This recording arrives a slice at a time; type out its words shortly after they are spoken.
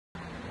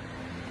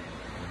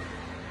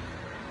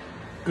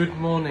Good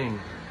morning,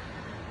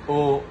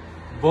 or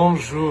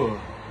bonjour.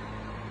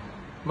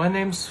 My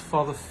name's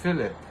Father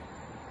Philip,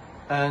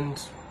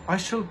 and I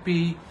shall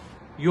be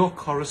your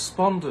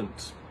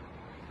correspondent.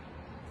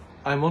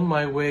 I'm on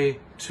my way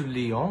to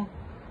Lyon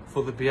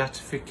for the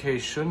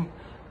Beatification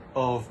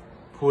of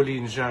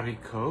Pauline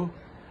Jaricot,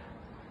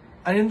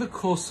 and in the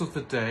course of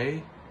the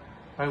day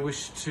I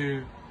wish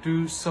to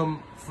do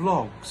some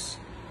vlogs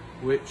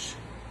which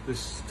the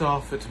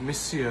staff at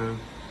Missio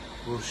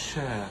will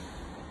share.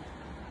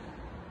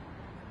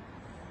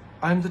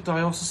 I'm the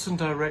Diocesan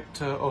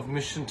Director of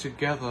Mission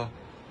Together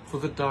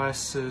for the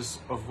Diocese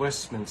of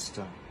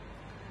Westminster,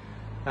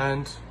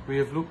 and we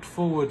have looked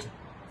forward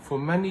for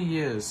many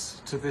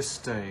years to this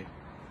day,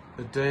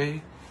 a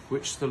day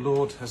which the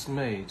Lord has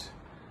made,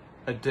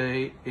 a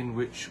day in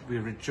which we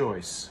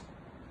rejoice.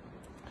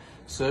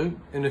 So,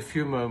 in a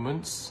few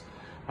moments,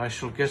 I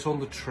shall get on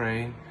the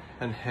train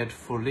and head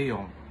for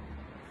Lyon.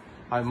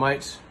 I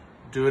might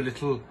do a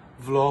little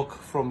vlog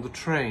from the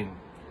train,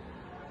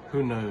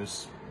 who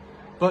knows?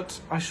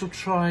 But I shall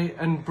try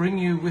and bring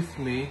you with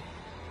me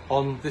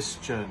on this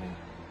journey.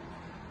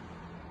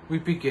 We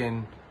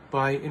begin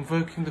by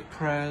invoking the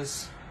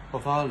prayers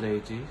of Our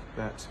Lady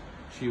that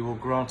she will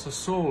grant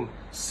us all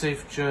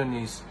safe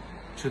journeys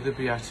to the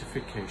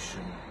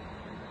Beatification.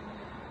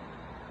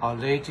 Our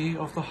Lady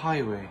of the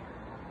Highway,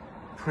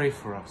 pray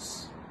for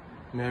us.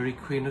 Mary,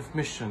 Queen of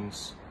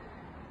Missions,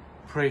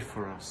 pray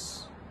for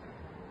us.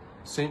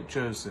 Saint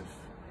Joseph,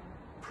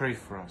 pray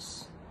for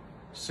us.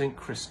 Saint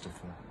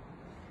Christopher,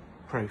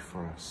 pray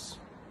for us.